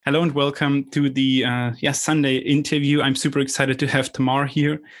Hello and welcome to the Sunday interview. I'm super excited to have Tamar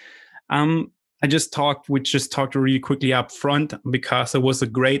here. We just talked really quickly up front because there was a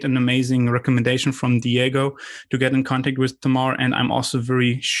great and amazing recommendation from Diego to get in contact with Tamar. And I'm also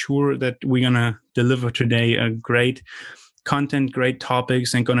very sure that we're going to deliver today a great content, great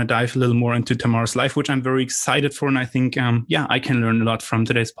topics, and going to dive a little more into Tamar's life, which I'm very excited for. And I think, I can learn a lot from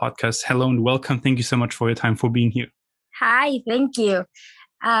today's podcast. Hello and welcome. Thank you so much for your time, for being here. Hi, thank you.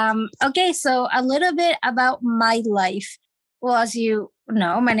 Okay, so a little bit about my life. Well, as you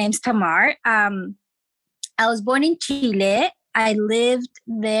know, my name's Tamar. I was born in Chile. I lived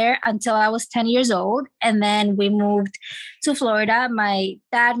there until I was 10 years old. And then we moved to Florida, my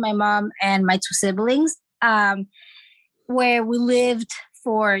dad, my mom, and my two siblings, where we lived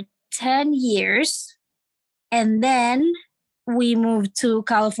for 10 years. And then we moved to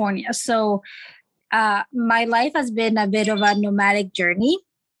California. So my life has been a bit of a nomadic journey,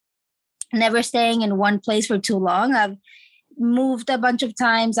 never staying in one place for too long. I've moved a bunch of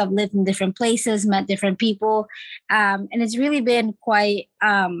times. I've lived in different places, met different people. And it's really been quite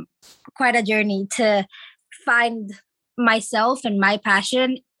a journey to find myself and my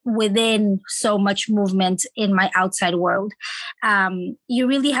passion within so much movement in my outside world. You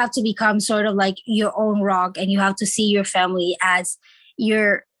really have to become sort of like your own rock, and you have to see your family as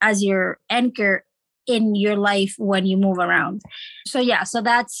your anchor in your life when you move around. So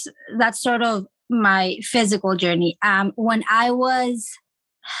that's sort of my physical journey. When I was,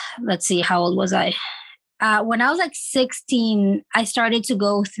 let's see, how old was I? When I was like 16, I started to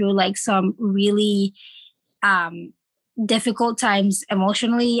go through like some really difficult times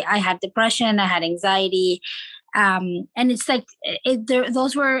emotionally. I had depression, I had anxiety. And it's like,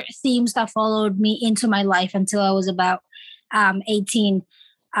 those were themes that followed me into my life until I was about 18.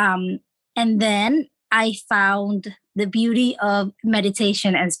 And then I found the beauty of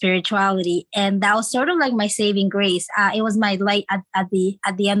meditation and spirituality, and that was sort of like my saving grace. It was my light at the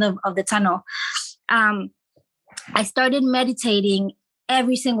end of the tunnel. I started meditating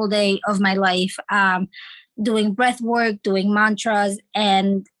every single day of my life, doing breath work, doing mantras,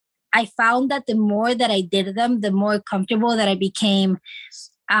 and I found that the more that I did them, the more comfortable that I became,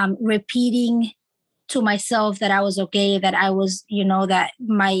 repeating to myself that I was okay, that I was,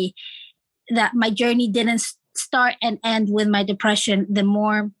 that my journey didn't start and end with my depression, the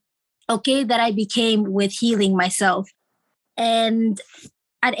more okay that I became with healing myself. And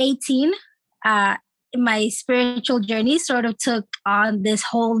at 18, my spiritual journey sort of took on this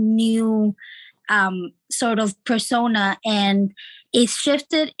whole new sort of persona, and it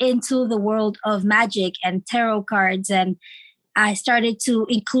shifted into the world of magic and tarot cards. And I started to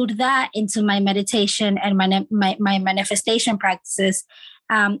include that into my meditation and my manifestation practices.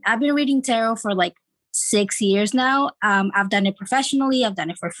 I've been reading tarot for like 6 years now. I've done it professionally. I've done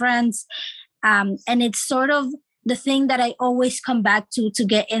it for friends. And it's sort of the thing that I always come back to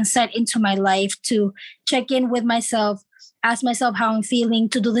get insight into my life, to check in with myself, ask myself how I'm feeling,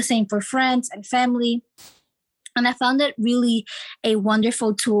 to do the same for friends and family. And I found it really a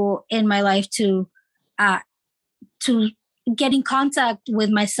wonderful tool in my life to get in contact with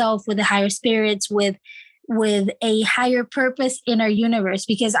myself, with the higher spirits, with a higher purpose in our universe,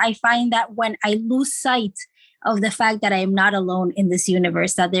 because I find that when I lose sight of the fact that I am not alone in this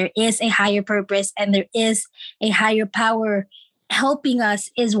universe, that there is a higher purpose and there is a higher power helping us,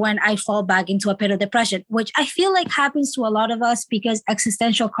 is when I fall back into a pit of depression, which I feel like happens to a lot of us because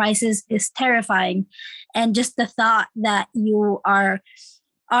existential crisis is terrifying. And just the thought that you are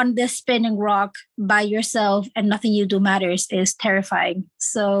on this spinning rock by yourself and nothing you do matters is terrifying.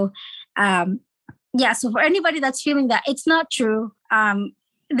 So, so for anybody that's feeling that, it's not true.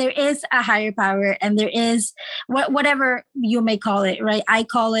 There is a higher power, and there is whatever you may call it, right? I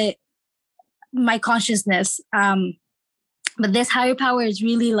call it my consciousness. But this higher power is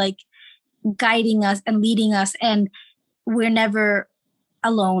really like guiding us and leading us, and we're never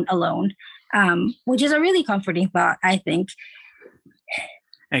alone, which is a really comforting thought, I think.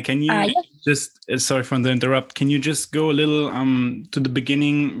 Hey, can you just, sorry for the interrupt, can you just go a little to the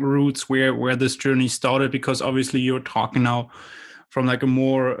beginning roots where this journey started? Because obviously you're talking now from like a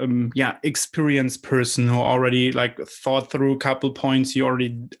more experienced person who already like thought through a couple points. You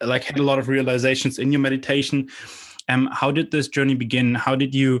already like had a lot of realizations in your meditation. How did this journey begin? How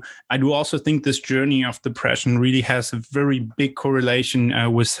did you? I do also think this journey of depression really has a very big correlation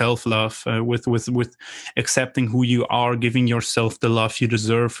with self-love, with accepting who you are, giving yourself the love you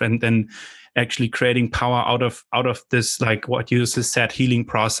deserve, and then actually creating power out of this, like what you just said, healing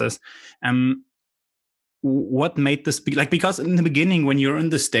process. what made this be like, because in the beginning when you're on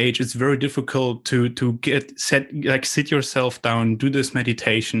the stage, it's very difficult to sit yourself down, do this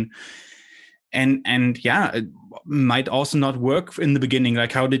meditation, and yeah, it might also not work in the beginning.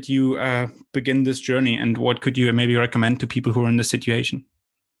 Like, how did you begin this journey, and what could you maybe recommend to people who are in this situation?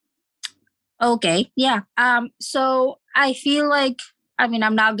 Okay, yeah. So I feel like, I mean,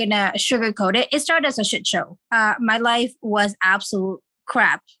 I'm not gonna sugarcoat it. It started as a shit show. My life was absolute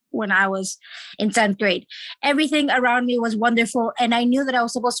crap when I was in 10th grade. Everything around me was wonderful, and I knew that I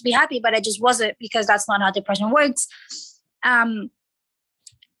was supposed to be happy, but I just wasn't, because that's not how depression works. And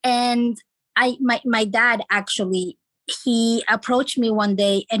my dad actually, he approached me one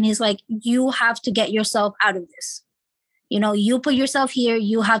day and he's like, you have to get yourself out of this. You know, you put yourself here,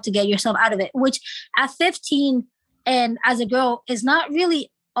 you have to get yourself out of it, which at 15 and as a girl is not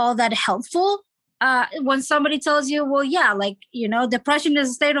really all that helpful. When somebody tells you, well, yeah, like, you know, depression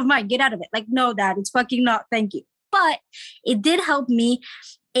is a state of mind, get out of it. Like, no, Dad, it's fucking not. Thank you. But it did help me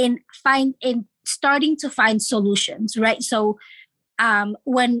in starting to find solutions, right? So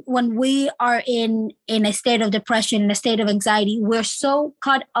when we are in a state of depression, in a state of anxiety, we're so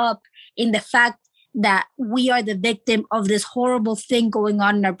caught up in the fact that we are the victim of this horrible thing going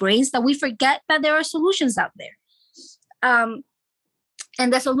on in our brains that we forget that there are solutions out there.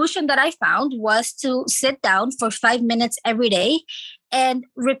 And the solution that I found was to sit down for 5 minutes every day and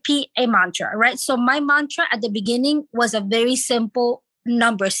repeat a mantra, right? So my mantra at the beginning was a very simple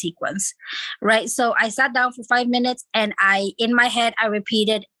number sequence, right? So I sat down for 5 minutes and in my head, I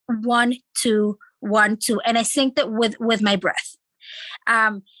repeated 1, 2, 1, 2, and I synced it with my breath.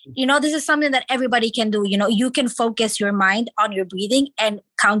 You know, this is something that everybody can do. You know, you can focus your mind on your breathing and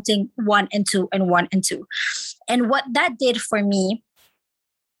counting 1 and 2 and 1 and 2. And what that did for me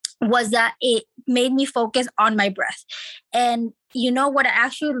was that it made me focus on my breath. And you know what I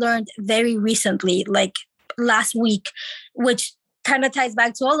actually learned very recently, like last week, which kind of ties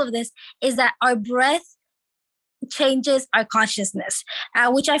back to all of this, is that our breath changes our consciousness,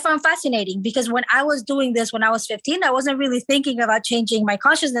 which I found fascinating, because when I was doing this when I was 15, I wasn't really thinking about changing my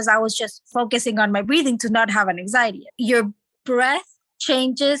consciousness. I was just focusing on my breathing to not have an anxiety. Your breath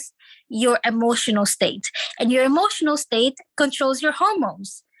changes your emotional state, and your emotional state controls your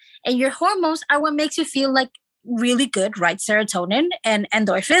hormones, and your hormones are what makes you feel like really good, right? Serotonin and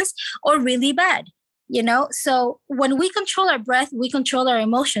endorphins, or really bad. You know, so when we control our breath, we control our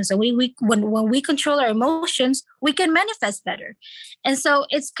emotions. And when we control our emotions, we can manifest better. And so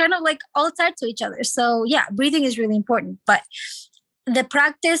it's kind of like all tied to each other. So yeah, breathing is really important. But the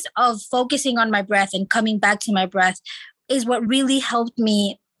practice of focusing on my breath and coming back to my breath is what really helped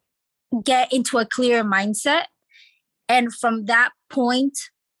me get into a clearer mindset. And from that point,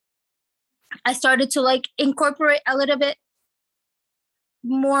 I started to like incorporate a little bit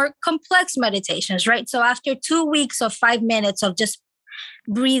more complex meditations, right? So after 2 weeks of 5 minutes of just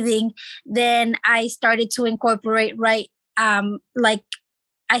breathing, then I started to incorporate, right? Like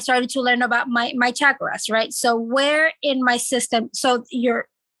I started to learn about my chakras, right? So where in my system, so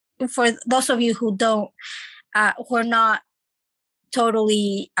for those of you who who are not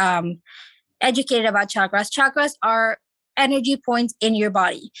totally educated about chakras are energy points in your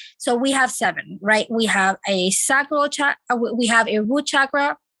body. So we have 7, right? We have a sacral chakra, we have a root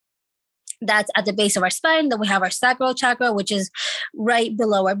chakra that's at the base of our spine. Then we have our sacral chakra, which is right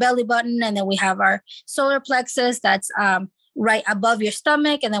below our belly button. And then we have our solar plexus that's right above your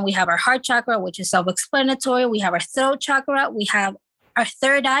stomach. And then we have our heart chakra, which is self-explanatory. We have our throat chakra. We have our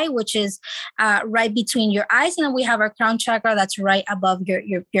third eye, which is right between your eyes. And then we have our crown chakra that's right above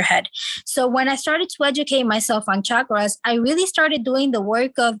your head. So when I started to educate myself on chakras, I really started doing the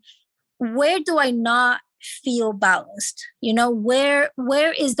work of, where do I not feel balanced? You know, where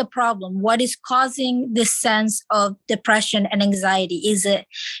is the problem? What is causing this sense of depression and anxiety? Is it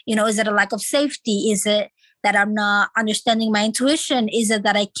a lack of safety? Is it that I'm not understanding my intuition? Is it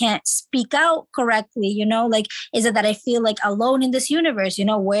that I can't speak out correctly? You know, like, is it that I feel like alone in this universe? You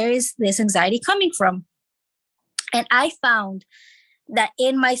know, where is this anxiety coming from? And I found that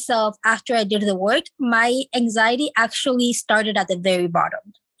in myself, after I did the work, my anxiety actually started at the very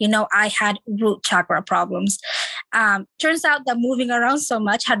bottom. You know, I had root chakra problems. Turns out that moving around so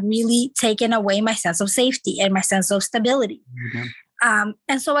much had really taken away my sense of safety and my sense of stability. Mm-hmm.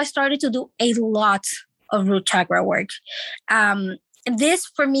 And so I started to do a lot of root chakra work. This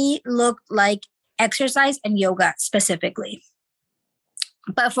for me looked like exercise and yoga specifically.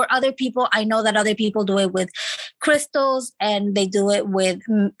 But for other people, I know that other people do it with crystals, and they do it with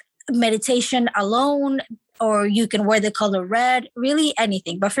meditation alone, or you can wear the color red, really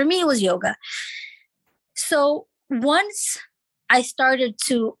anything. But for me, it was yoga. So once I started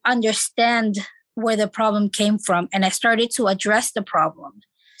to understand where the problem came from and I started to address the problem,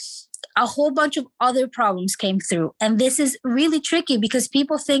 a whole bunch of other problems came through. And this is really tricky because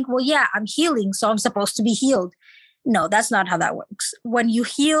people think, well, yeah, I'm healing, so I'm supposed to be healed. No, that's not how that works. When you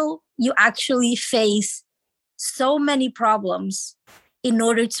heal, you actually face so many problems in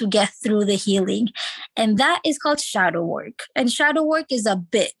order to get through the healing. And that is called shadow work. And shadow work is a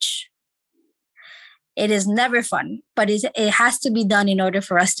bitch. It is never fun, but it has to be done in order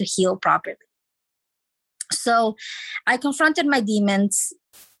for us to heal properly. So I confronted my demons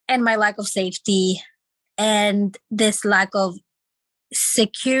and my lack of safety and this lack of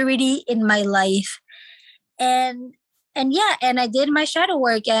security in my life. And I did my shadow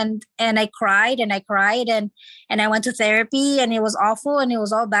work and I cried and I went to therapy and it was awful and it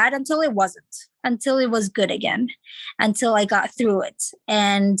was all bad until it wasn't, until it was good again, until I got through it.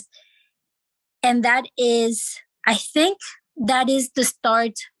 And that is, I think that is the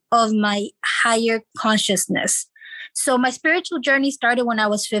start of my higher consciousness. So my spiritual journey started when I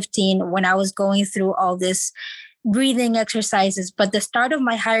was 15, when I was going through all this breathing exercises. But the start of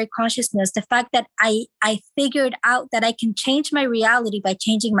my higher consciousness, the fact that I figured out that I can change my reality by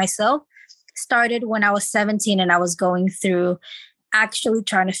changing myself, started when I was 17 and I was going through actually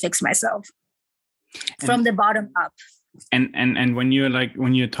trying to fix myself from the bottom up. And when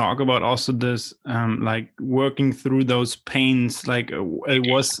you talk about also this like working through those pains, like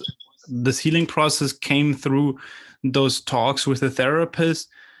it was this healing process came through those talks with the therapist,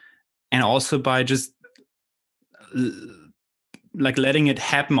 and also by just like letting it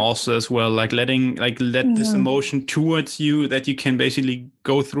happen also as well, like let this emotion towards you, that you can basically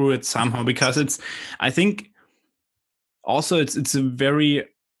go through it somehow, because I think also it's a very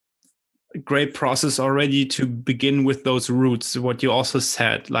great process already to begin with those roots, what you also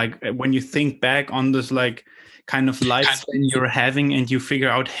said, like when you think back on this like kind of lifespan you're having and you figure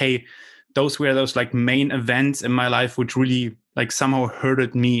out, hey, those were those like main events in my life which really like somehow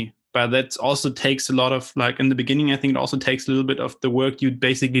hurted me. But that also takes a lot of, like in the beginning, I think it also takes a little bit of the work you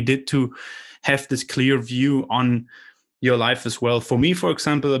basically did to have this clear view on your life as well. For me, for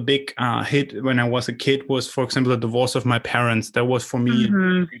example, a big hit when I was a kid was, for example, the divorce of my parents. That was for me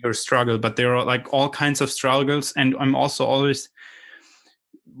a bigger struggle, but there are like all kinds of struggles. And I'm also always,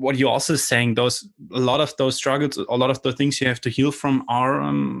 what you're also saying, a lot of those struggles, a lot of the things you have to heal from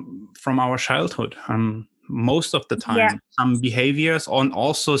our childhood. Most of the time, some behaviors, and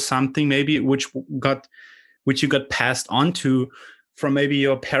also something maybe which you got passed on to from maybe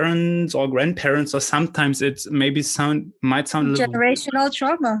your parents or grandparents, or sometimes it's maybe might sound a little generational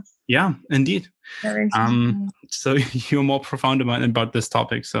trauma. Yeah, indeed. So you're more profound about this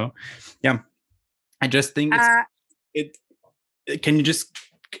topic. So yeah, I just think can you just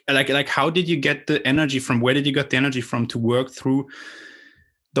like how did you get the energy from? Where did you get the energy from to work through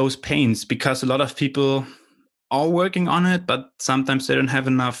those pains? Because a lot of people are working on it, but sometimes they don't have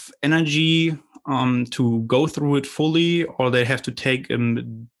enough energy to go through it fully, or they have to take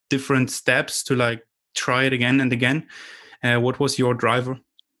different steps to like try it again and again. What was your driver?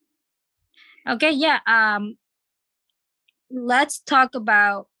 Okay, yeah. Let's talk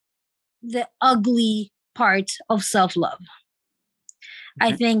about the ugly part of self-love.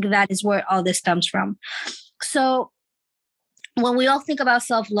 Okay. I think that is where all this stems from. So when we all think about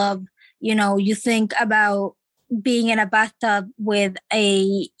self-love, you think about being in a bathtub with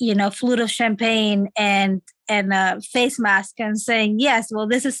a flute of champagne and a face mask and saying, yes, well,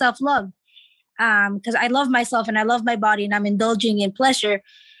 this is self-love because I love myself and I love my body and I'm indulging in pleasure.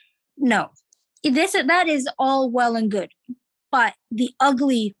 No, that is all well and good, but the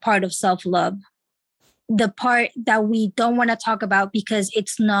ugly part of self-love, the part that we don't want to talk about because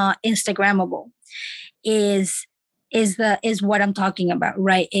it's not Instagrammable, is what I'm talking about,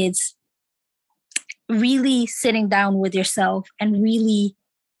 right? It's really sitting down with yourself and really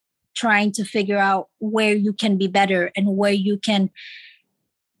trying to figure out where you can be better and where you can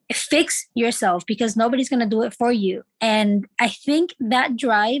fix yourself, because nobody's going to do it for you. And I think that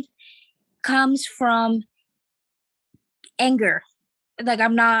drive comes from anger. Like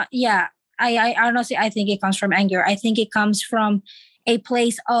I honestly, I think it comes from anger. I think it comes from a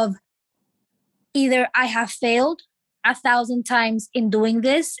place of either I have failed 1,000 times in doing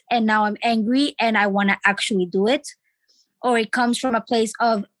this and now I'm angry and I want to actually do it. Or it comes from a place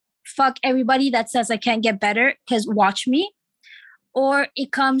of fuck everybody that says I can't get better because watch me. Or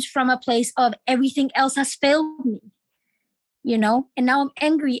it comes from a place of everything else has failed me, and now I'm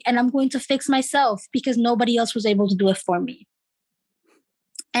angry and I'm going to fix myself because nobody else was able to do it for me.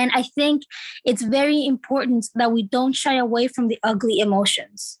 And I think it's very important that we don't shy away from the ugly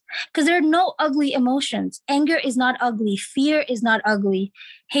emotions, because there are no ugly emotions. Anger is not ugly. Fear is not ugly.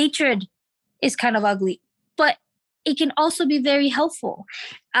 Hatred is kind of ugly, but it can also be very helpful.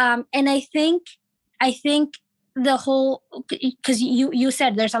 And I think the whole, because you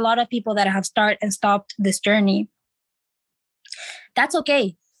said there's a lot of people that have started and stopped this journey. That's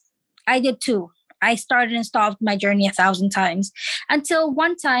okay. I did too. I started and stopped my journey 1,000 times until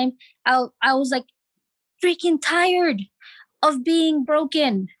one time I was like freaking tired of being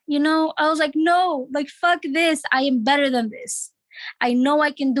broken. I was like, no, like, fuck this. I am better than this. I know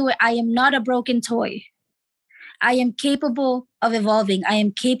I can do it. I am not a broken toy. I am capable of evolving. I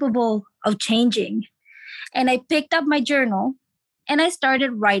am capable of changing. And I picked up my journal and I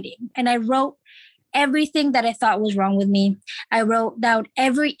started writing. And I wrote everything that I thought was wrong with me. I wrote down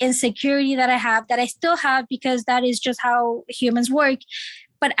every insecurity that I have, that I still have, because that is just how humans work.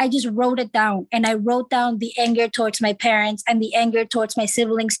 But I just wrote it down. And I wrote down the anger towards my parents and the anger towards my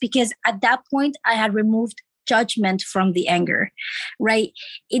siblings, because at that point I had removed judgment from the anger, right?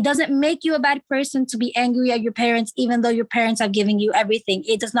 It doesn't make you a bad person to be angry at your parents, even though your parents are giving you everything.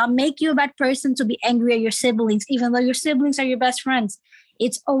 It does not make you a bad person to be angry at your siblings, even though your siblings are your best friends.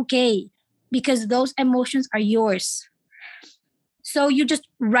 It's okay, because those emotions are yours. So you just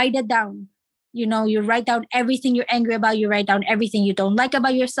write it down. You write down everything you're angry about. You write down everything you don't like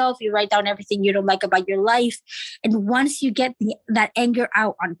about yourself. You write down everything you don't like about your life. And once you get that anger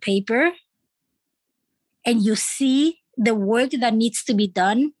out on paper and you see the work that needs to be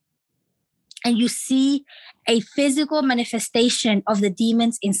done, and you see a physical manifestation of the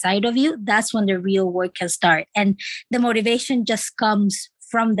demons inside of you, that's when the real work can start. And the motivation just comes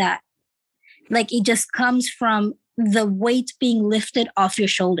from that. Like, it just comes from the weight being lifted off your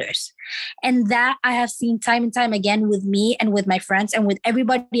shoulders. And that I have seen time and time again with me and with my friends and with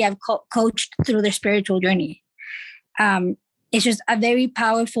everybody I've coached through their spiritual journey. It's just a very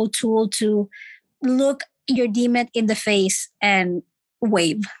powerful tool to look your demon in the face and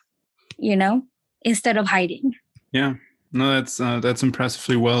wave, instead of hiding. Yeah, no, that's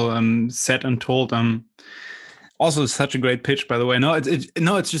impressively well said and told. Also, such a great pitch, by the way. No,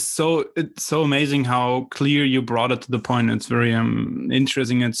 it's just it's so amazing how clear you brought it to the point. It's very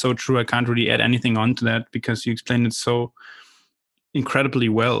interesting and so true. I can't really add anything onto that because you explained it so incredibly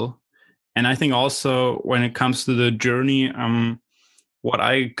well. And I think also when it comes to the journey, what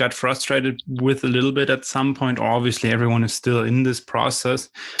I got frustrated with a little bit at some point, or obviously everyone is still in this process,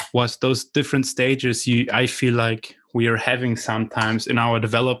 was those different stages I feel like we are having sometimes in our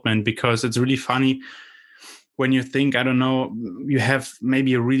development, because it's really funny when you think, I don't know, you have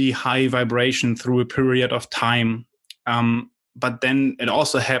maybe a really high vibration through a period of time. But then it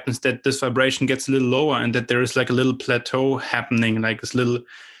also happens that this vibration gets a little lower and that there is like a little plateau happening, like this little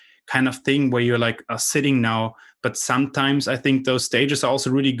kind of thing where you're like sitting now. But sometimes I think those stages are also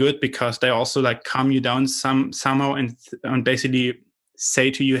really good because they also like calm you down somehow and basically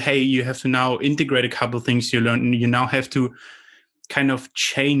say to you, hey, you have to now integrate a couple of things you learned. You now have to kind of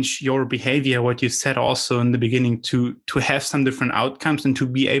change your behavior, what you said also in the beginning, to have some different outcomes and to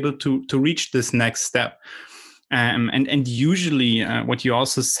be able to reach this next step. And usually what you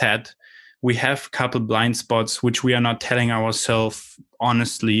also said, we have a couple blind spots which we are not telling ourselves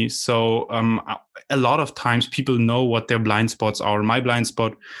honestly. So a lot of times people know what their blind spots are. My blind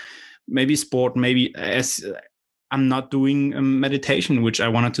spot, maybe sport, maybe as I'm not doing meditation, which I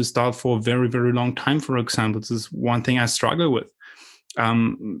wanted to start for a very, very long time, for example. This is one thing I struggle with.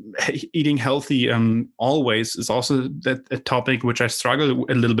 Eating healthy always is also a topic which I struggle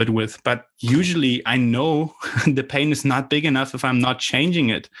a little bit with, but usually I know the pain is not big enough if I'm not changing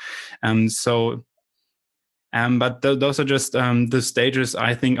it. But those are just the stages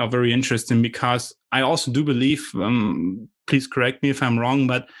I think are very interesting, because I also do believe, please correct me if I'm wrong,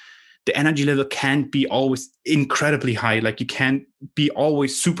 but the energy level can't be always incredibly high. Like, you can't be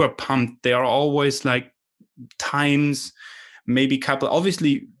always super pumped. There are always like times, maybe couple.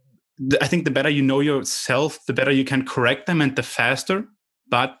 Obviously, I think the better you know yourself, the better you can correct them and the faster.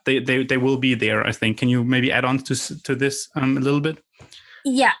 But they will be there, I think. Can you maybe add on to this a little bit?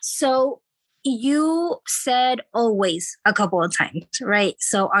 Yeah. So you said always a couple of times, right?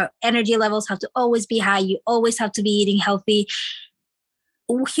 So our energy levels have to always be high. You always have to be eating healthy.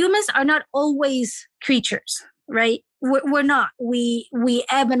 Humans are not always creatures, right? We're not. We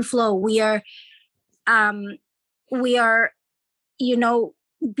ebb and flow. We are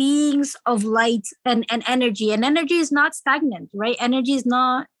beings of light and energy. And energy is not stagnant, right? Energy is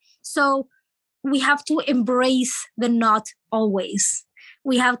not. So we have to embrace the not always.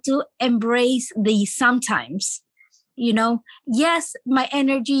 We have to embrace the sometimes. Yes, my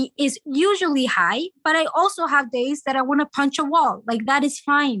energy is usually high, but I also have days that I want to punch a wall. Like, that is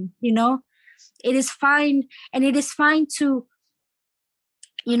fine. It is fine. And it is fine to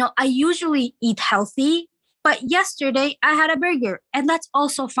I usually eat healthy, but yesterday I had a burger, and that's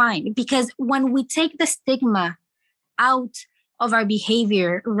also fine, because when we take the stigma out of our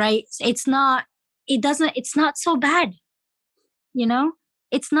behavior, right? It's not so bad,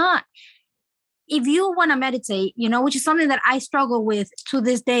 it's not. If you want to meditate, which is something that I struggle with to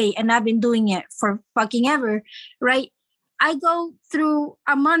this day, and I've been doing it for fucking ever, right? I go through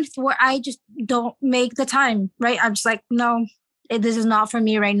a month where I just don't make the time, right? I'm just like, no, this is not for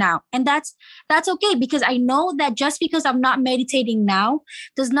me right now. And that's okay, because I know that just because I'm not meditating now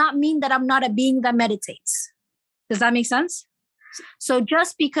does not mean that I'm not a being that meditates. Does that make sense? So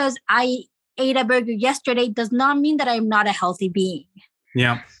just because I ate a burger yesterday does not mean that I'm not a healthy being.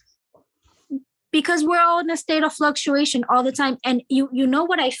 Yeah. Because we're all in a state of fluctuation all the time. And you know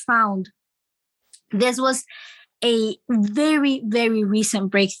what I found? This was a very, very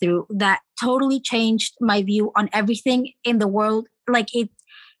recent breakthrough that totally changed my view on everything in the world.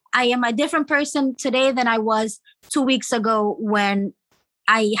 I am a different person today than I was 2 weeks ago when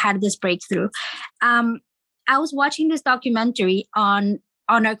I had this breakthrough. I was watching this documentary on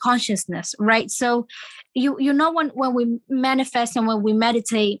our consciousness, right? So you know, when we manifest and when we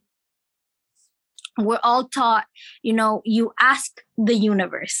meditate, we're all taught, you ask the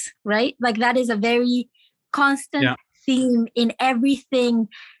universe, right? Like that is a very constant theme in everything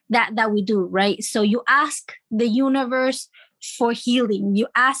that we do, right? So you ask the universe for healing, you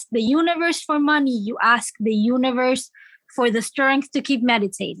ask the universe for money, you ask the universe for the strength to keep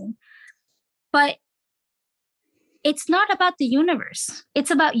meditating. But it's not about the universe,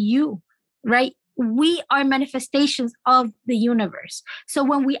 it's about you, right? We are manifestations of the universe. So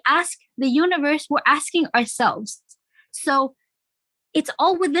when we ask the universe, we're asking ourselves. So it's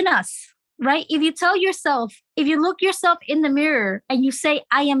all within us, right? If you look yourself in the mirror and you say,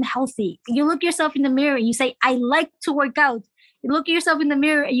 I am healthy. You look yourself in the mirror and you say, I like to work out. You look at yourself in the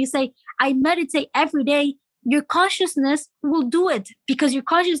mirror and you say, I meditate every day. Your consciousness will do it, because your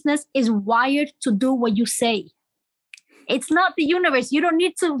consciousness is wired to do what you say. It's not the universe. You don't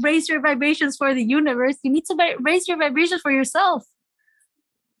need to raise your vibrations for the universe. You need to raise your vibrations for yourself.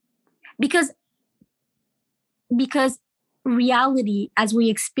 Because reality as we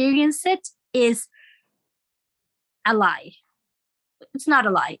experience it is a lie. It's not a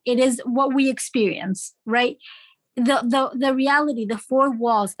lie. It is what we experience, right? The reality, the four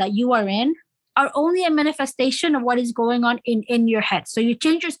walls that you are in are only a manifestation of what is going on in your head. So you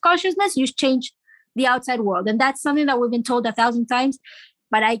change your consciousness, you change the outside world. And that's something that we've been told 1,000 times,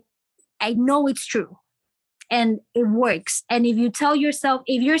 but I know it's true and it works. And if you tell yourself,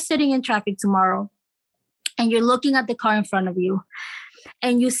 if you're sitting in traffic tomorrow and you're looking at the car in front of you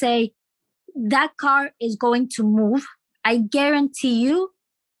and you say, that car is going to move, I guarantee you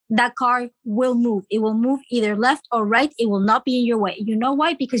that car will move. It will move either left or right. It will not be in your way. You know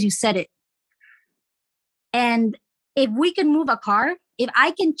why? Because you said it. And if we can move a car, if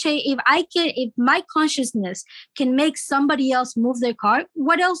my consciousness can make somebody else move their car,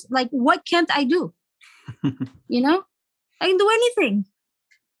 what else? Like, what can't I do? I can do anything.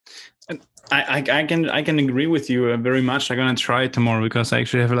 I can agree with you very much. I'm gonna try it tomorrow, because I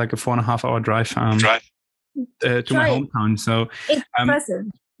actually have like a 4.5 hour drive to my hometown. So it's impressive.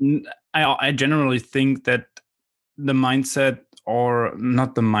 I generally think that the mindset, or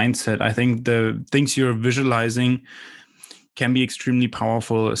not the mindset, I think the things you're visualizing can be extremely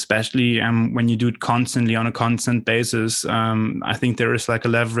powerful, especially when you do it constantly on a constant basis. I think there is like a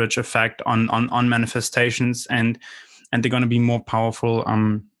leverage effect on manifestations, and they're going to be more powerful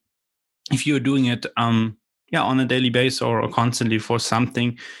if you're doing it on a daily basis or constantly for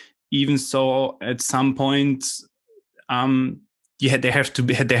something. Even so, at some point, there has to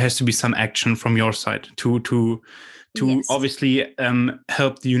be some action from your side to yes, obviously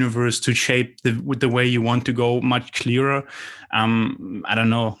help the universe to shape the way you want to go much clearer. I don't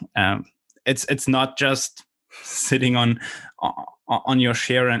know. It's not just sitting on your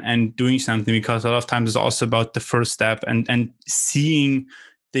chair and doing something, because a lot of times it's also about the first step and seeing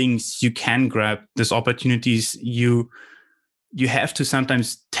things you can grab, these opportunities you have to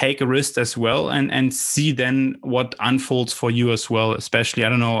sometimes take a risk as well and see then what unfolds for you as well. Especially, I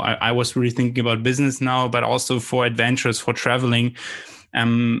don't know, I was really thinking about business now, but also for adventures, for traveling.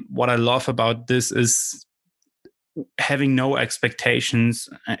 What I love about this is having no expectations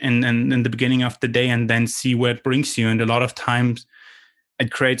in the beginning of the day, and then see where it brings you. And a lot of times it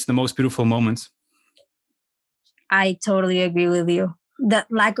creates the most beautiful moments. I totally agree with you. That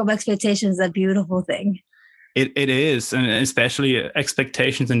lack of expectations is a beautiful thing. It is, and especially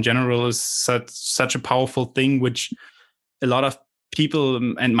expectations in general is such a powerful thing, which a lot of people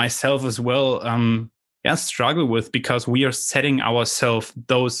and myself as well struggle with, because we are setting ourselves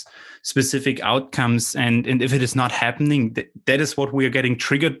those specific outcomes, and if it is not happening, that is what we are getting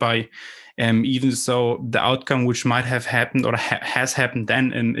triggered by. Even so, the outcome which might have happened or has happened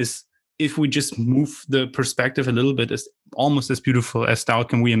then, and is, if we just move the perspective a little bit, is almost as beautiful as the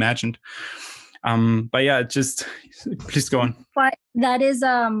outcome we imagined. But yeah, just please go on. But that is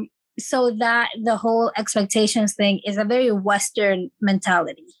so that the whole expectations thing is a very Western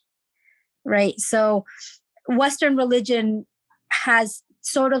mentality, right? So Western religion has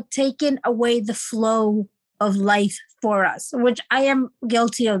sort of taken away the flow of life for us, which I am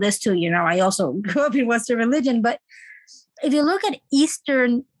guilty of this too. I also grew up in Western religion, but if you look at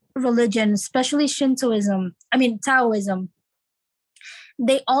Eastern religion, especially Taoism,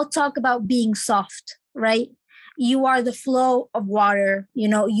 they all talk about being soft, right? You are the flow of water,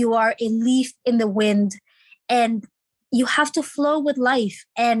 you are a leaf in the wind, and you have to flow with life.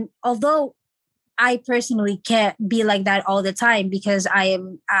 And although I personally can't be like that all the time because I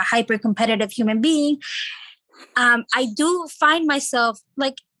am a hyper competitive human being, I do find myself,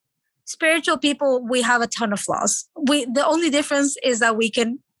 like, spiritual people, we have a ton of flaws. The only difference is that we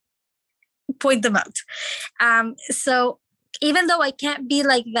can point them out. So even though I can't be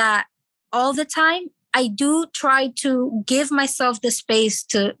like that all the time, I do try to give myself the space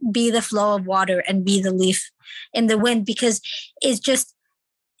to be the flow of water and be the leaf in the wind, because it just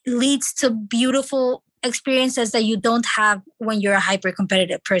leads to beautiful experiences that you don't have when you're a hyper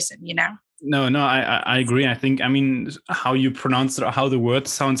competitive person, No, I agree. I think, how you pronounce it, or how the word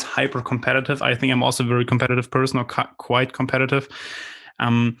sounds, hyper competitive. I think I'm also a very competitive person, or quite competitive.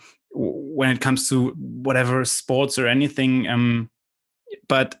 When it comes to whatever sports or anything,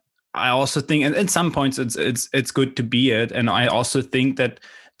 but I also think, and at some points, it's good to be it. And I also think that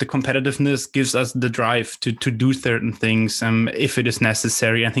the competitiveness gives us the drive to do certain things, if it is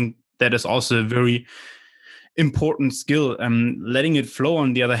necessary. I think that is also a very important skill. Letting it flow,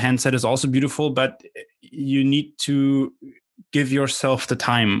 on the other hand side, is also beautiful, but you need to give yourself the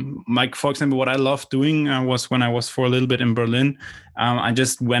time. Like, for example, what I loved doing was when I was for a little bit in Berlin, I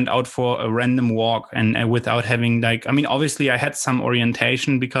just went out for a random walk, and without having, obviously I had some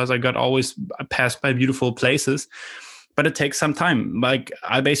orientation because I got always passed by beautiful places, but it takes some time. Like,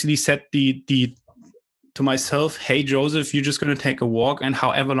 I basically said to myself, hey, Joseph, you're just going to take a walk, and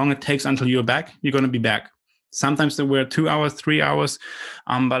however long it takes until you're back, you're going to be back. Sometimes there were 2 hours, 3 hours,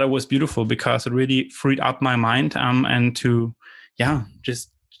 but it was beautiful because it really freed up my mind, and to,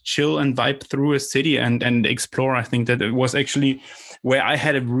 just chill and vibe through a city and explore. I think that it was actually where I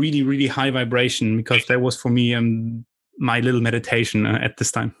had a really, really high vibration, because that was for me my little meditation at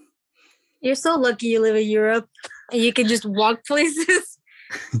this time. You're so lucky you live in Europe and you can just walk places.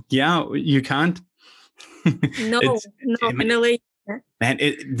 Yeah, you can't. No, Man,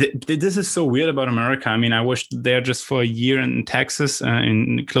 this is so weird about America. I was there just for a year in Texas,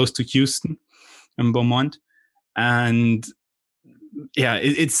 in close to Houston, in Beaumont, and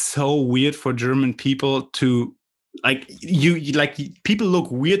it's so weird for German people to people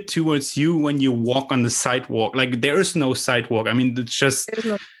look weird towards you when you walk on the sidewalk. Like, there is no sidewalk. It's just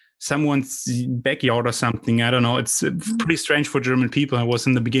someone's backyard or something. I don't know. It's pretty strange for German people. I was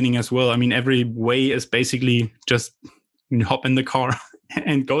in the beginning as well. Every way is basically just hop in the car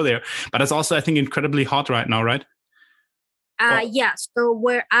and go there. But it's also, I think, incredibly hot right now, right? Yeah. So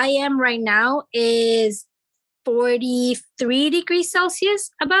where I am right now is 43 degrees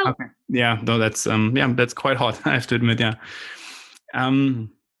Celsius about. Okay. Yeah, no, that's that's quite hot, I have to admit. Yeah.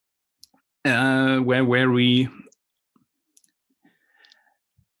 Where were we?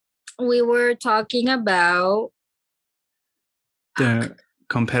 We were talking about the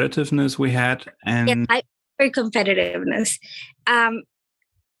competitiveness we had, and competitiveness.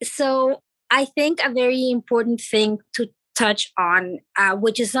 So I think a very important thing to touch on,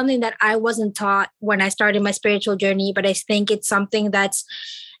 which is something that I wasn't taught when I started my spiritual journey, but I think it's something that's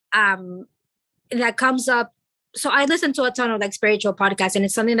that comes up. So I listen to a ton of spiritual podcasts, and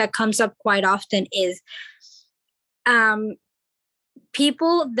it's something that comes up quite often is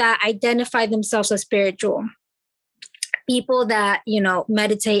people that identify themselves as spiritual, people that,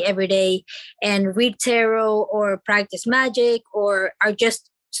 meditate every day and read tarot or practice magic, or are just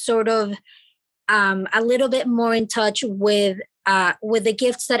sort of a little bit more in touch with the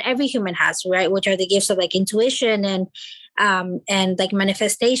gifts that every human has, right? Which are the gifts of intuition and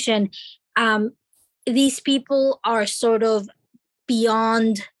manifestation. These people are sort of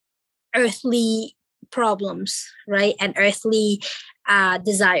beyond earthly problems, right? And earthly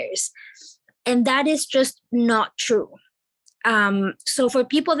desires. And that is just not true. So for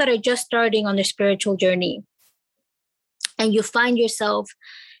people that are just starting on their spiritual journey, and you find yourself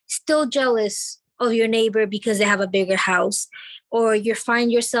still jealous of your neighbor because they have a bigger house, or you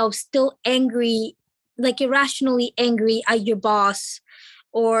find yourself still angry, like irrationally angry at your boss,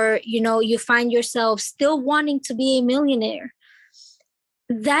 or, you find yourself still wanting to be a millionaire.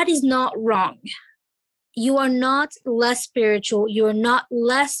 That is not wrong. You are not less spiritual. You are not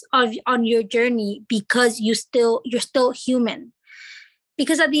less on your journey because you're still human.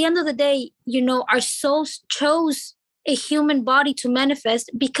 Because at the end of the day, our souls chose a human body to manifest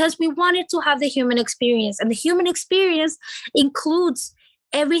because we wanted to have the human experience. And the human experience includes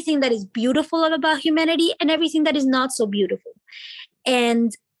everything that is beautiful about humanity and everything that is not so beautiful.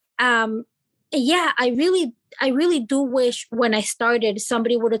 And I really do wish when I started,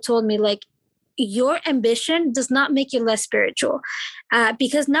 somebody would have told me, like, your ambition does not make you less spiritual.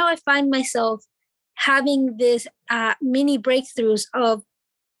 Because now I find myself having this mini breakthroughs of,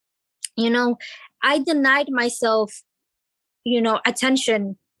 I denied myself,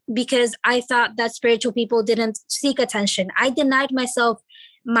 attention because I thought that spiritual people didn't seek attention. I denied myself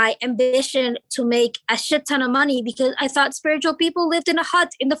my ambition to make a shit ton of money because I thought spiritual people lived in a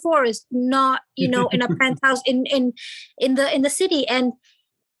hut in the forest, not, in a penthouse in the city. And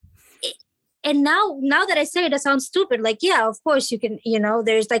now that I say it, that sounds stupid. Like, yeah, of course you can,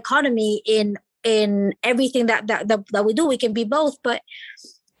 there's dichotomy in everything that we do. We can be both, but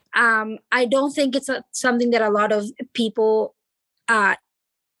I don't think it's something that a lot of people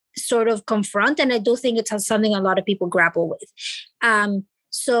sort of confront. And I do think it's something a lot of people grapple with.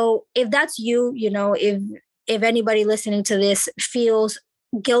 So if that's you, if anybody listening to this feels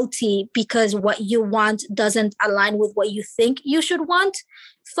guilty because what you want doesn't align with what you think you should want,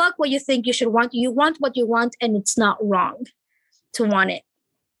 fuck what you think you should want. You want what you want, and it's not wrong to want it.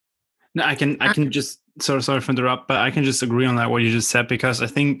 No, I can just, sorry for interrupt, but I can just agree on that, what you just said, because I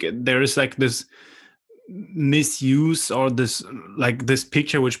think there is like this misuse or this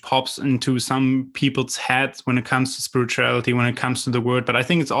picture which pops into some people's heads when it comes to spirituality, when it comes to the word. But I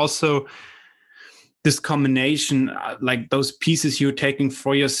think it's also this combination, like those pieces you're taking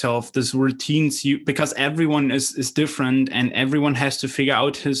for yourself, this routines because everyone is different and everyone has to figure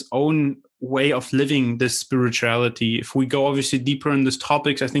out his own way of living this spirituality. If we go obviously deeper in these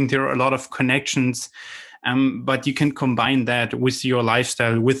topics, I think there are a lot of connections, but you can combine that with your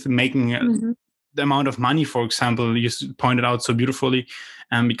lifestyle, with making the amount of money, for example, you pointed out so beautifully,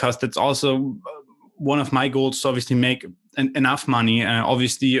 because that's also one of my goals, to obviously make enough money,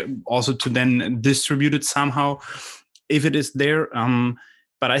 obviously also to then distribute it somehow if it is there.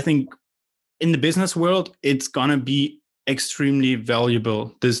 But I think in the business world, it's gonna be extremely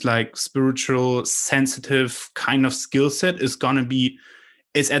valuable. This like spiritual, sensitive kind of skill set is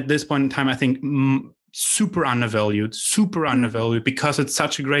at this point in time, I think, super undervalued because it's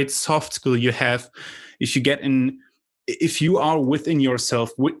such a great soft skill you have. If you are within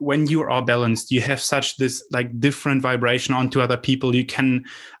yourself, when you are balanced, you have such this like different vibration onto other people. You can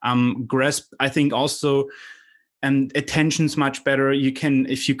grasp, I think, also, and attention's much better. You can,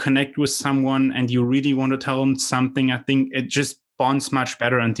 if you connect with someone and you really want to tell them something, I think it just bonds much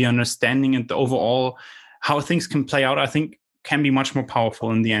better, and the understanding and the overall how things can play out, I think, can be much more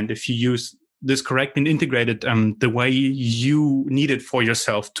powerful in the end if you use this correct and integrate it the way you need it for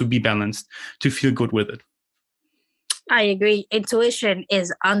yourself to be balanced, to feel good with it. I agree. Intuition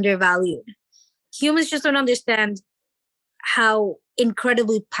is undervalued. Humans just don't understand how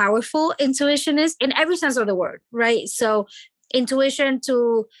incredibly powerful intuition is in every sense of the word, right? So intuition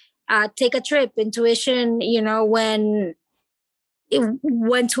to take a trip, intuition, when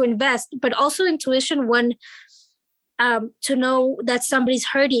to invest, but also intuition when to know that somebody's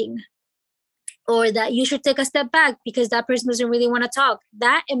hurting, or that you should take a step back because that person doesn't really want to talk.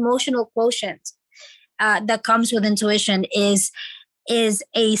 That emotional quotient that comes with intuition is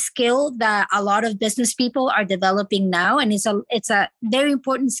a skill that a lot of business people are developing now, and it's a very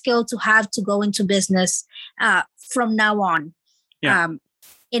important skill to have to go into business from now on. Yeah.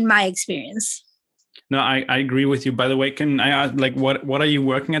 In my experience. No, I agree with you. By the way, can I ask, like, what are you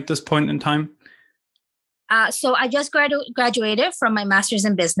working at this point in time? So I just graduated from my master's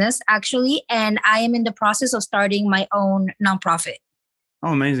in business, actually, and I am in the process of starting my own nonprofit. Oh,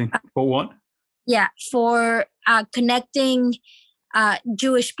 amazing. For what? Yeah, for connecting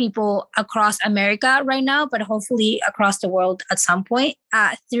Jewish people across America right now, but hopefully across the world at some point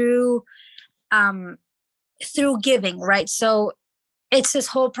through giving, right? So it's this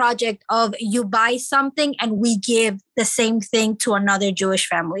whole project of you buy something and we give the same thing to another Jewish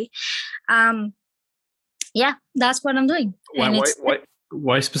family. Yeah, that's what I'm doing.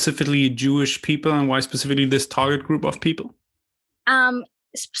 Why specifically Jewish people, and why specifically this target group of people?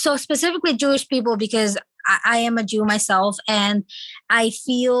 So specifically Jewish people, because I am a Jew myself, and I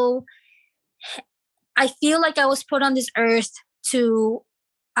feel I feel like I was put on this earth to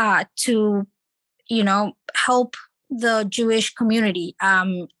help the Jewish community.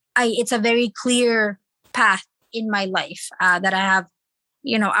 It's a very clear path in my life that I have,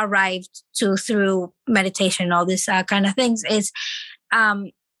 arrived to through meditation and all this kind of things. Is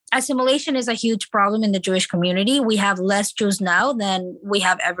assimilation is a huge problem in the Jewish community. We have less Jews now than we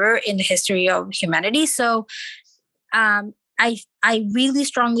have ever in the history of humanity. So I really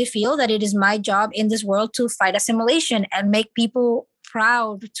strongly feel that it is my job in this world to fight assimilation and make people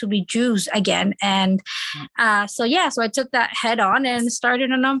proud to be Jews again. And so I took that head on and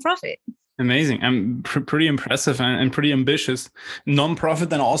started a nonprofit. Amazing. I'm pretty impressive and pretty ambitious. Nonprofit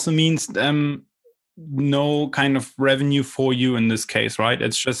then also means no kind of revenue for you in this case, right?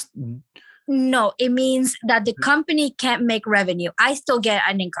 It's just... No, it means that the company can't make revenue. I still get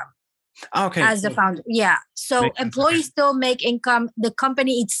an income. Okay. As the founder. Yeah. So employees still make income. The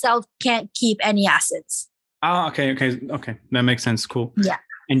company itself can't keep any assets. Okay. That makes sense. Cool. Yeah.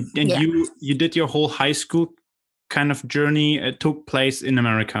 And you did your whole high school kind of journey. It took place in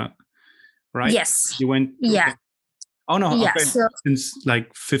America, right? Yes. You went. Yeah. Okay. Oh no. Yeah. Okay. So, since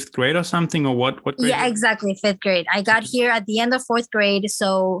like 5th grade or something, or what grade? Yeah, exactly. 5th grade. I got here at the end of 4th grade.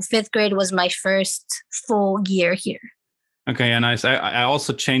 So 5th grade was my first full year here. Okay, and I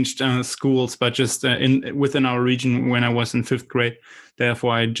also changed schools, but just within our region when I was in 5th grade.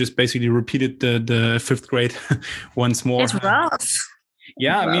 Therefore, I just basically repeated the 5th grade once more. It's rough.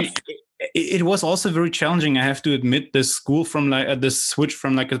 Yeah, I mean, it was also very challenging. I have to admit, this school from this switch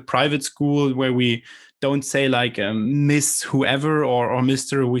from like a private school where we don't say like Miss whoever or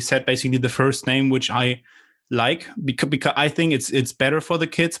Mr. We said basically the first name, which I like because I think it's better for the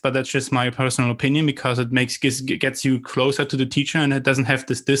kids, but that's just my personal opinion because it gets you closer to the teacher and it doesn't have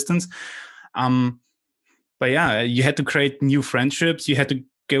this distance. But yeah, you had to create new friendships. You had to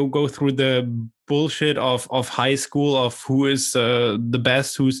go through the bullshit of high school of who is the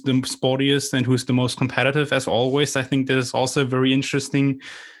best, who's the sportiest, and who's the most competitive. As always, I think this is also a very interesting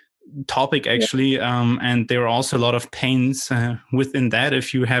topic actually, and there are also a lot of pains within that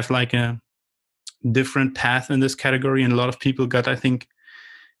if you have like a different path in this category, and a lot of people got, I think,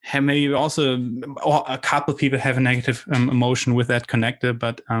 maybe also, or a couple of people have a negative emotion with that connected.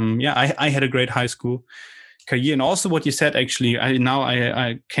 But I had a great high school career. And also what you said, actually,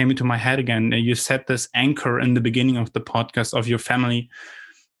 I came into my head again. You said this anchor in the beginning of the podcast of your family.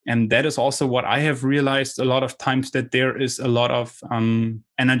 And that is also what I have realized a lot of times, that there is a lot of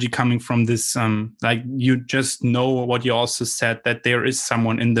energy coming from this. Like you just know what you also said, that there is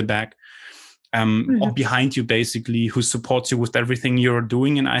someone in the back or behind you, basically, who supports you with everything you're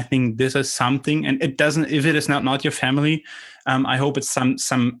doing. And I think this is something, and it doesn't, if it is not your family, I hope it's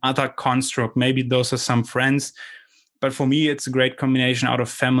some other construct. Maybe those are some friends. But for me, it's a great combination out of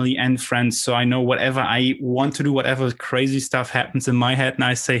family and friends. So I know whatever I want to do, whatever crazy stuff happens in my head, and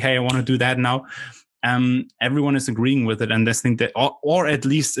I say, hey, I want to do that now, everyone is agreeing with it. And they think that, or at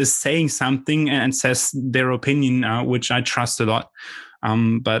least is saying something and says their opinion, which I trust a lot.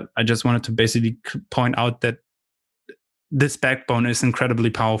 But I just wanted to basically point out that this backbone is incredibly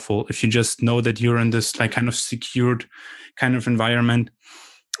powerful if you just know that you're in this like kind of secured kind of environment.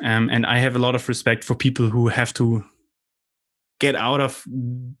 And I have a lot of respect for people who have to get out of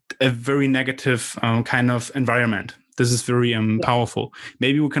a very negative kind of environment. This is very powerful.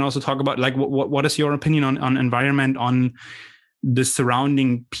 Maybe we can also talk about like what is your opinion on environment, on the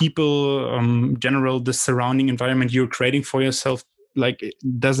surrounding people, general, the surrounding environment you're creating for yourself. Like,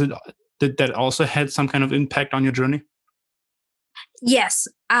 did that also had some kind of impact on your journey? Yes.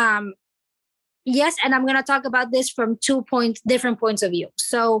 Yes. And I'm going to talk about this from different points of view.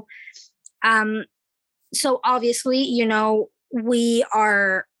 So obviously,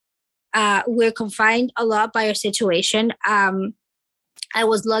 we're confined a lot by our situation. I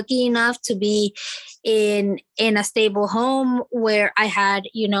was lucky enough to be in a stable home where I had,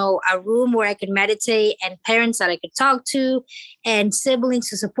 a room where I could meditate, and parents that I could talk to, and siblings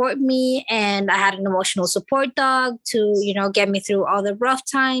to support me. And I had an emotional support dog to, get me through all the rough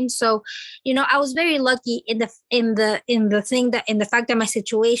times. So, I was very lucky in the fact that my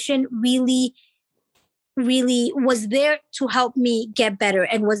situation really was there to help me get better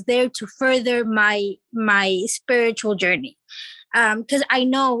and was there to further my spiritual journey. Because I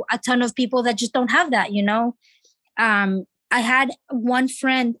know a ton of people that just don't have that, I had one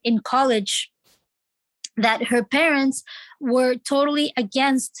friend in college that her parents were totally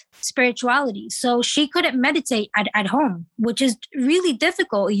against spirituality. So she couldn't meditate at home, which is really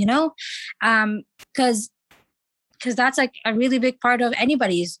difficult, because that's like a really big part of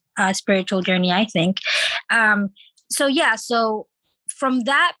anybody's spiritual journey, I think. So from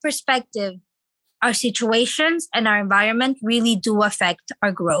that perspective, our situations and our environment really do affect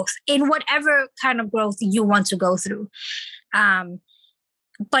our growth in whatever kind of growth you want to go through.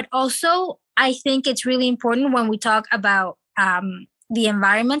 But also, I think it's really important when we talk about the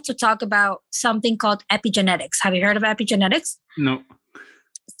environment to talk about something called epigenetics. Have you heard of epigenetics? No.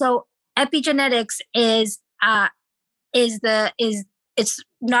 So epigenetics is it's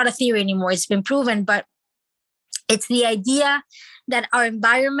not a theory anymore. It's been proven, but it's the idea that our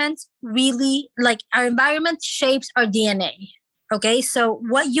environment shapes our DNA. Okay, so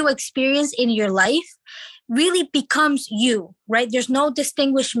what you experience in your life really becomes you, right? There's no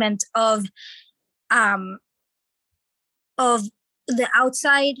distinguishment of the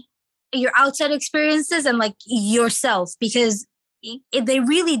outside, your outside experiences and like yourself, because they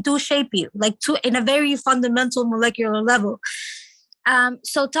really do shape you, like in a very fundamental molecular level.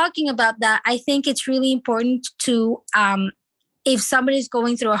 So talking about that, I think it's really important to, if somebody's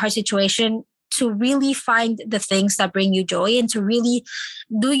going through a hard situation, to really find the things that bring you joy and to really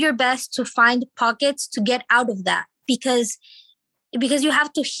do your best to find pockets to get out of that, because you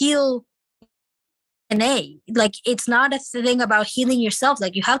have to heal DNA. Like, it's not a thing about healing yourself.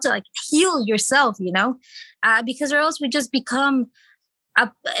 Like, you have to like heal yourself, because or else we just become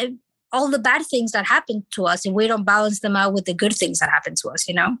all the bad things that happen to us and we don't balance them out with the good things that happen to us,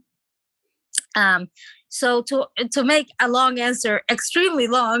 So to make a long answer extremely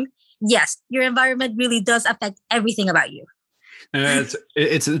long, yes, your environment really does affect everything about you.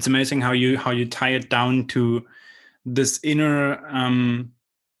 It's amazing how you tie it down to this inner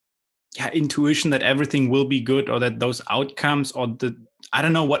intuition that everything will be good, or that those outcomes, or I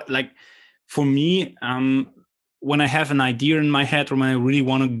don't know what, like for me, when I have an idea in my head, or when I really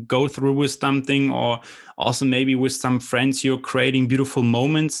want to go through with something, or also maybe with some friends, you're creating beautiful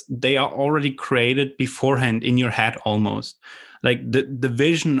moments. They are already created beforehand in your head almost. Like the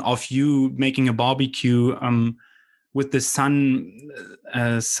vision of you making a barbecue with the sun.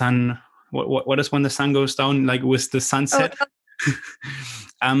 What is when the sun goes down? Like with the sunset.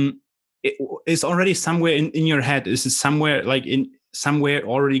 Oh. It is already somewhere in your head. Is somewhere somewhere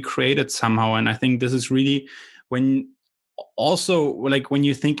already created somehow. And I think this is really when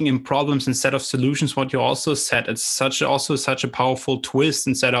you're thinking in problems instead of solutions, what you also said, it's such a powerful twist.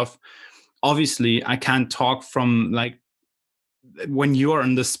 Instead of, obviously, I can't talk from like when you are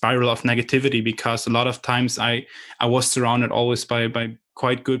in the spiral of negativity, because a lot of times I was surrounded always by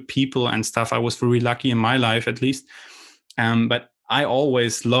quite good people and stuff. I was very lucky in my life, at least. But I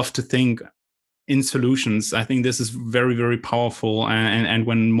always love to think in solutions. I think this is very, very powerful. And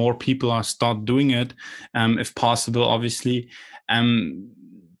when more people start doing it, if possible, obviously,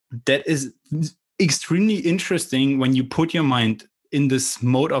 that is extremely interesting. When you put your mind in this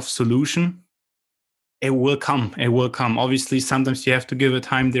mode of solution, it will come. Obviously, sometimes you have to give it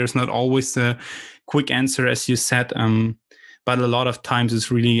time. There's not always a quick answer, as you said. But a lot of times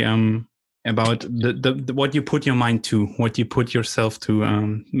it's really about the what you put your mind to, what you put yourself to,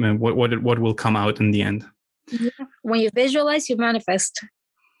 what will come out in the end. Yeah. When you visualize, you manifest.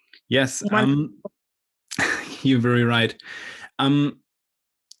 Yes, you're very right.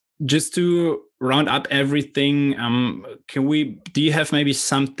 Just to round up everything, do you have maybe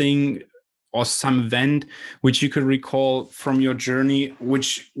something or some event which you could recall from your journey,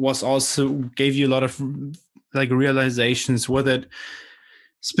 which was also gave you a lot of like realizations? Whether it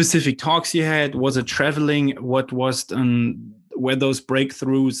specific talks you had, was it traveling, what was were those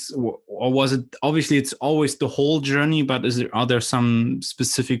breakthroughs, or was it, obviously it's always the whole journey, but are there some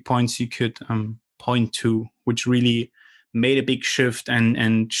specific points you could point to which really made a big shift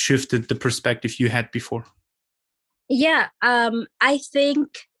and shifted the perspective you had before? Yeah, I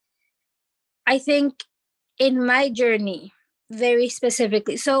think in my journey, very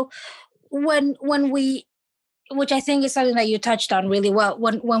specifically. So when we, which I think is something that you touched on really well,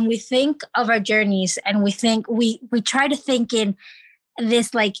 when we think of our journeys and we think we try to think in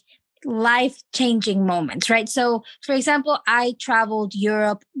this like life-changing moments, right? So for example, I traveled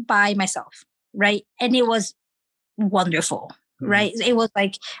Europe by myself, right? And it was wonderful, right? It was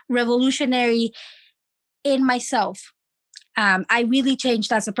like revolutionary in myself. I really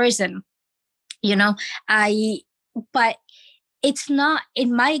changed as a person, but it's not,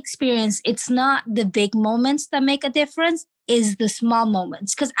 in my experience, it's not the big moments that make a difference, is the small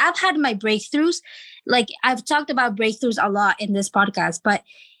moments. Because I've had my breakthroughs, like I've talked about breakthroughs a lot in this podcast, but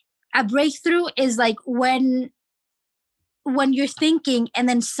a breakthrough is like when you're thinking and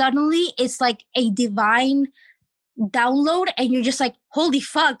then suddenly it's like a divine download and you're just like, holy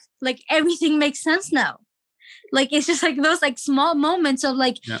fuck, like everything makes sense now. Like, it's just like those like small moments of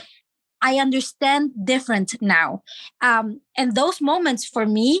like, yeah. I understand different now. And those moments for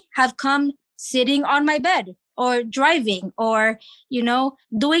me have come sitting on my bed or driving or,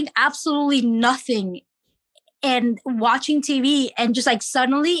 doing absolutely nothing and watching TV, and just like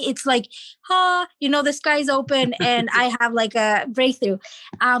suddenly it's like, the sky's open and I have like a breakthrough.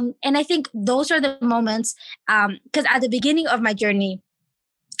 And I think those are the moments, because at the beginning of my journey,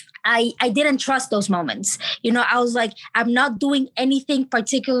 I didn't trust those moments. I was like, I'm not doing anything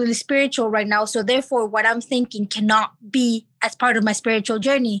particularly spiritual right now. So therefore, what I'm thinking cannot be as part of my spiritual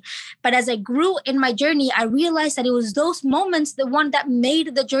journey. But as I grew in my journey, I realized that it was those moments, the one that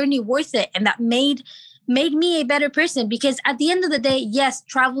made the journey worth it, and that made me a better person. Because at the end of the day, yes,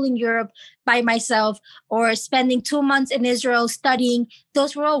 traveling Europe by myself or spending 2 months in Israel studying,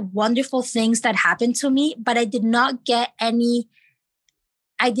 those were all wonderful things that happened to me, but I did not get a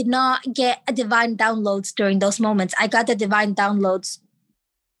divine downloads during those moments. I got the divine downloads,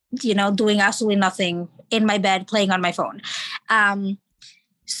 doing absolutely nothing in my bed, playing on my phone.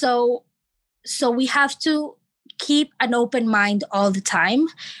 So we have to keep an open mind all the time.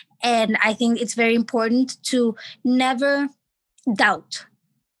 And I think it's very important to never doubt,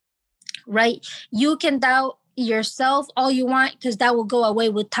 right? You can doubt yourself all you want, because that will go away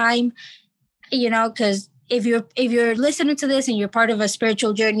with time, because if you're listening to this and you're part of a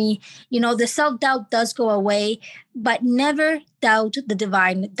spiritual journey, the self-doubt does go away, but never doubt the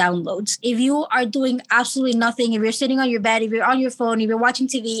divine downloads. If you are doing absolutely nothing, if you're sitting on your bed, if you're on your phone, if you're watching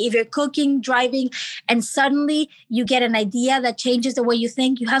TV, if you're cooking, driving, and suddenly you get an idea that changes the way you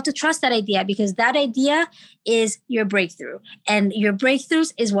think, you have to trust that idea, because that idea is your breakthrough. And your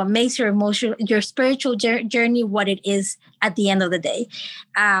breakthroughs is what makes your spiritual journey what it is at the end of the day.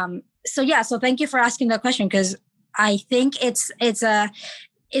 So thank you for asking that question, because I think it's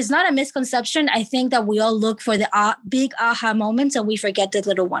not a misconception. I think that we all look for the big aha moments and we forget the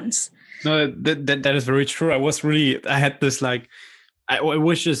little ones. No, that is very true. I had this like, I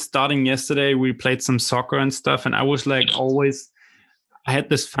was just starting yesterday. We played some soccer and stuff, and I was like, I had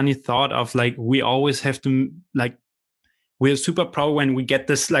this funny thought of like, we always have to like, we're super pro when we get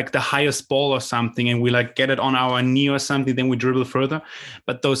this like the highest ball or something and we like get it on our knee or something, then we dribble further.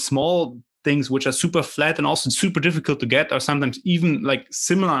 But those small things which are super flat and also super difficult to get are sometimes even like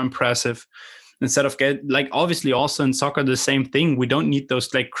similar impressive. Instead of obviously also in soccer, the same thing. We don't need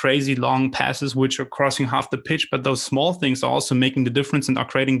those like crazy long passes which are crossing half the pitch, but those small things are also making the difference and are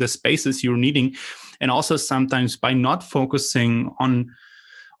creating the spaces you're needing. And also sometimes by not focusing on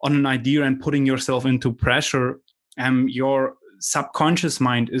an idea and putting yourself into pressure, your subconscious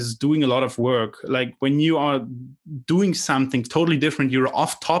mind is doing a lot of work. Like when you are doing something totally different, you're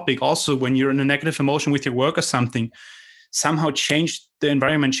off topic. Also, when you're in a negative emotion with your work or something, somehow change the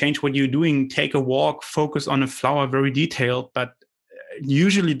environment, change what you're doing, take a walk, focus on a flower, very detailed. But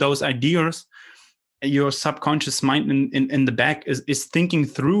usually those ideas, your subconscious mind in the back is thinking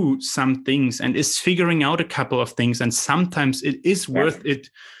through some things and is figuring out a couple of things. And sometimes it is worth it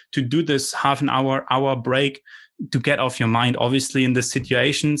to do this half an hour break to get off your mind. Obviously, in the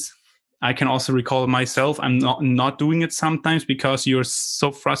situations, I can also recall myself, I'm not doing it sometimes because you're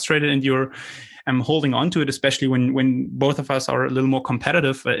so frustrated and you're holding on to it, especially when both of us are a little more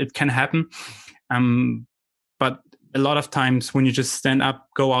competitive. It can happen. But a lot of times when you just stand up,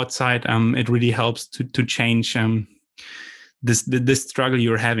 go outside, it really helps to change this struggle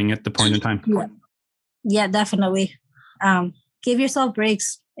you're having at the point in time. Yeah, definitely. Give yourself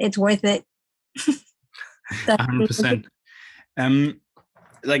breaks. It's worth it. 100%.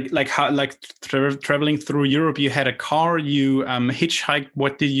 Traveling through Europe, you had a car, you hitchhiked.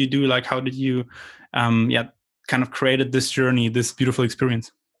 What did you do? Like, how did you kind of created this journey, this beautiful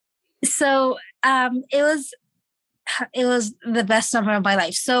experience? So it was the best summer of my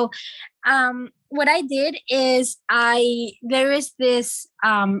life. So what I did is there is this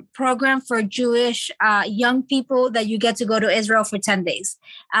program for Jewish young people that you get to go to Israel for 10 days,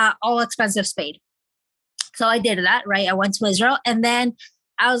 all expenses paid. So I did that, right? I went to Israel, and then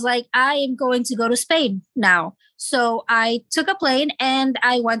I was like, I am going to go to Spain now. So I took a plane and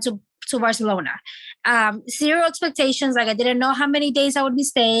I went to Barcelona. Zero expectations. Like I didn't know how many days I would be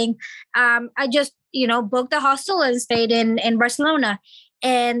staying. I just, booked a hostel and stayed in Barcelona.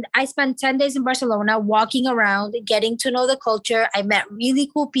 And I spent 10 days in Barcelona walking around, getting to know the culture. I met really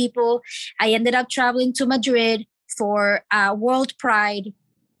cool people. I ended up traveling to Madrid for World Pride,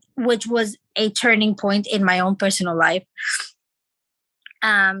 which was a turning point in my own personal life.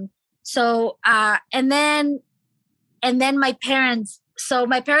 And then my parents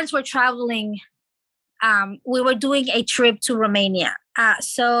were traveling. We were doing a trip to Romania.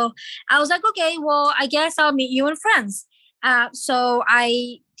 So I was like, okay, well, I guess I'll meet you and friends. So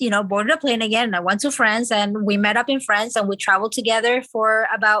I, boarded a plane again. And I went to France and we met up in France and we traveled together for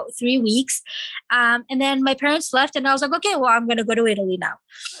about 3 weeks. And then my parents left and I was like, okay, well, I'm going to go to Italy now.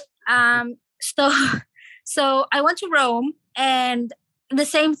 So I went to Rome and the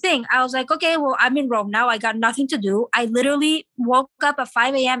same thing. I was like, okay, well, I'm in Rome now. I got nothing to do. I literally woke up at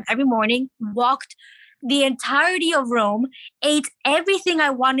 5 a.m. every morning, walked the entirety of Rome, ate everything I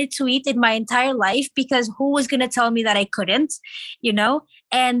wanted to eat in my entire life because who was going to tell me that I couldn't,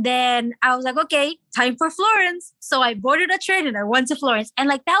 And then I was like, okay, time for Florence. So I boarded a train and I went to Florence. And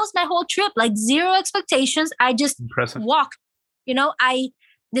like, that was my whole trip, like zero expectations. I just walked, I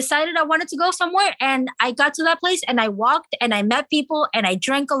decided I wanted to go somewhere and I got to that place and I walked and I met people and I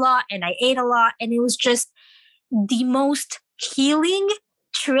drank a lot and I ate a lot. And it was just the most healing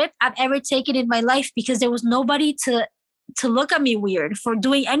trip I've ever taken in my life because there was nobody to look at me weird for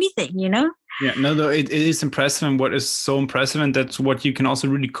doing anything, Yeah, no, it is impressive. And what is so impressive, and that's what you can also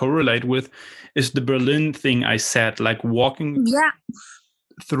really correlate with, is the Berlin thing I said, like walking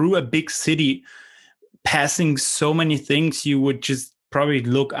through a big city, passing so many things you would just probably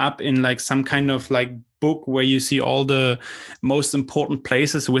look up in like some kind of like book where you see all the most important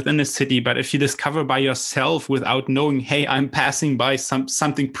places within a city. But if you discover by yourself without knowing, hey, I'm passing by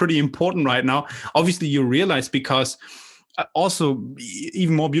something pretty important right now, obviously you realize, because also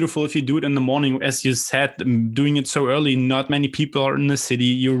even more beautiful if you do it in the morning, as you said, doing it so early, not many people are in the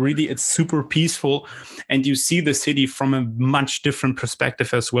city. It's super peaceful and you see the city from a much different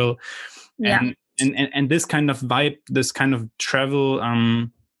perspective as well. Yeah. And this kind of vibe, this kind of travel,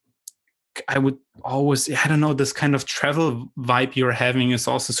 I would always, this kind of travel vibe you're having is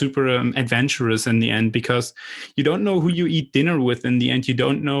also super adventurous in the end, because you don't know who you eat dinner with in the end. You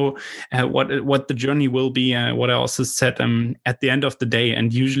don't know what the journey will be. What I also said at the end of the day.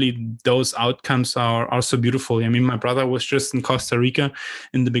 And usually those outcomes are so beautiful. I mean, my brother was just in Costa Rica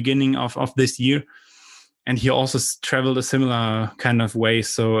in the beginning of this year. And he also traveled a similar kind of way.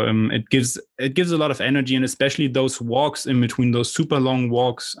 So it gives a lot of energy, and especially those walks in between, those super long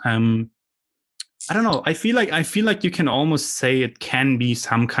walks. I don't know. I feel like you can almost say it can be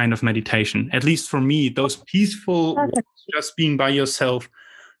some kind of meditation. At least for me, those peaceful walks, just being by yourself,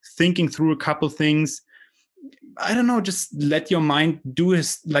 thinking through a couple things. I don't know. Just let your mind do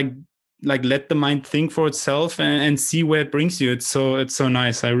like let the mind think for itself and see where it brings you. It's so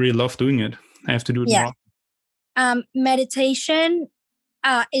nice. I really love doing it. I have to do it more. Meditation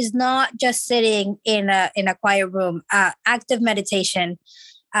is not just sitting in a quiet room. Active meditation,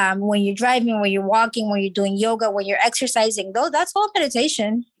 when you're driving, when you're walking, when you're doing yoga, when you're exercising, though, that's all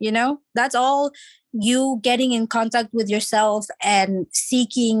meditation. That's all you getting in contact with yourself and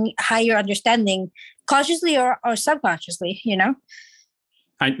seeking higher understanding, consciously or subconsciously.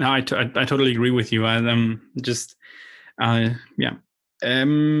 I totally agree with you.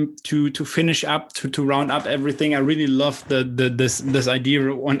 To finish up, to round up everything, I really love this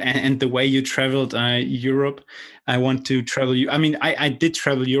idea and the way you traveled Europe. I want to travel. I did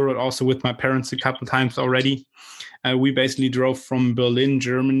travel Europe also with my parents a couple of times already. We basically drove from Berlin,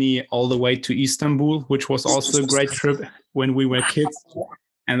 Germany, all the way to Istanbul, which was also a great trip when we were kids,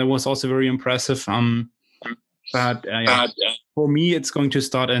 and it was also very impressive. But for me, it's going to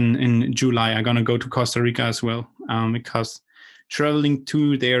start in July. I'm gonna go to Costa Rica as well, because traveling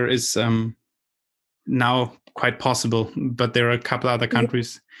to there is now quite possible, but there are a couple other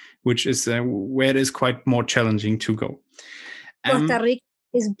countries which is where it is quite more challenging to go. Costa Rica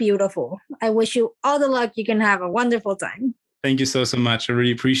is beautiful. I wish you all the luck. You can have a wonderful time. Thank you so much. I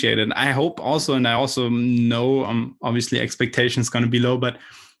really appreciate it. I hope also, and I also know obviously expectations going to be low, but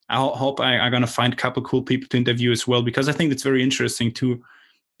I hope I'm going to find a couple cool people to interview as well, because I think it's very interesting to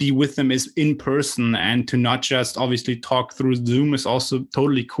be with them is in person, and to not just obviously talk through Zoom is also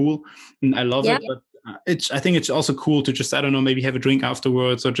totally cool. And I love it, but I think it's also cool to just, I don't know, maybe have a drink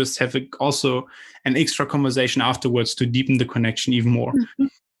afterwards, or just have also an extra conversation afterwards to deepen the connection even more.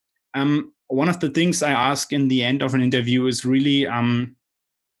 Mm-hmm. One of the things I ask in the end of an interview is really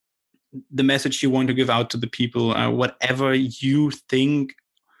the message you want to give out to the people, whatever you think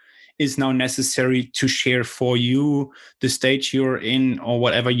is now necessary to share for you, the stage you're in, or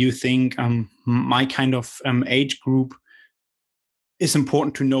whatever you think my kind of age group is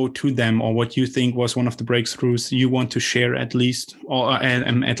important to know to them, or what you think was one of the breakthroughs you want to share at least, or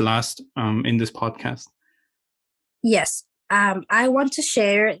at last in this podcast. Yes. I want to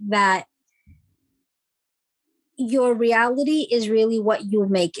share that your reality is really what you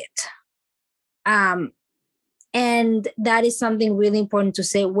make it. And that is something really important to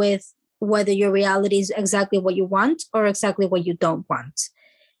say, with whether your reality is exactly what you want or exactly what you don't want.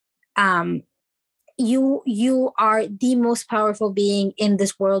 you are the most powerful being in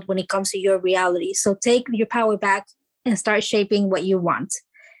this world when it comes to your reality. So take your power back and start shaping what you want.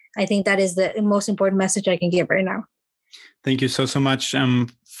 I think that is the most important message I can give right now. Thank you so much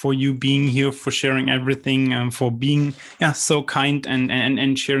for you being here, for sharing everything, for being so kind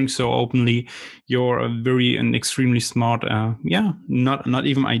and sharing so openly. You're a very and extremely smart, not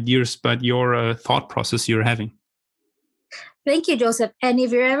even ideas, but your thought process you're having. Thank you, Joseph. And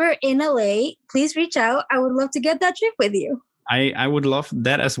if you're ever in LA, please reach out. I would love to get that trip with you. I would love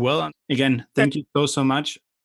that as well. Again, thank you so much.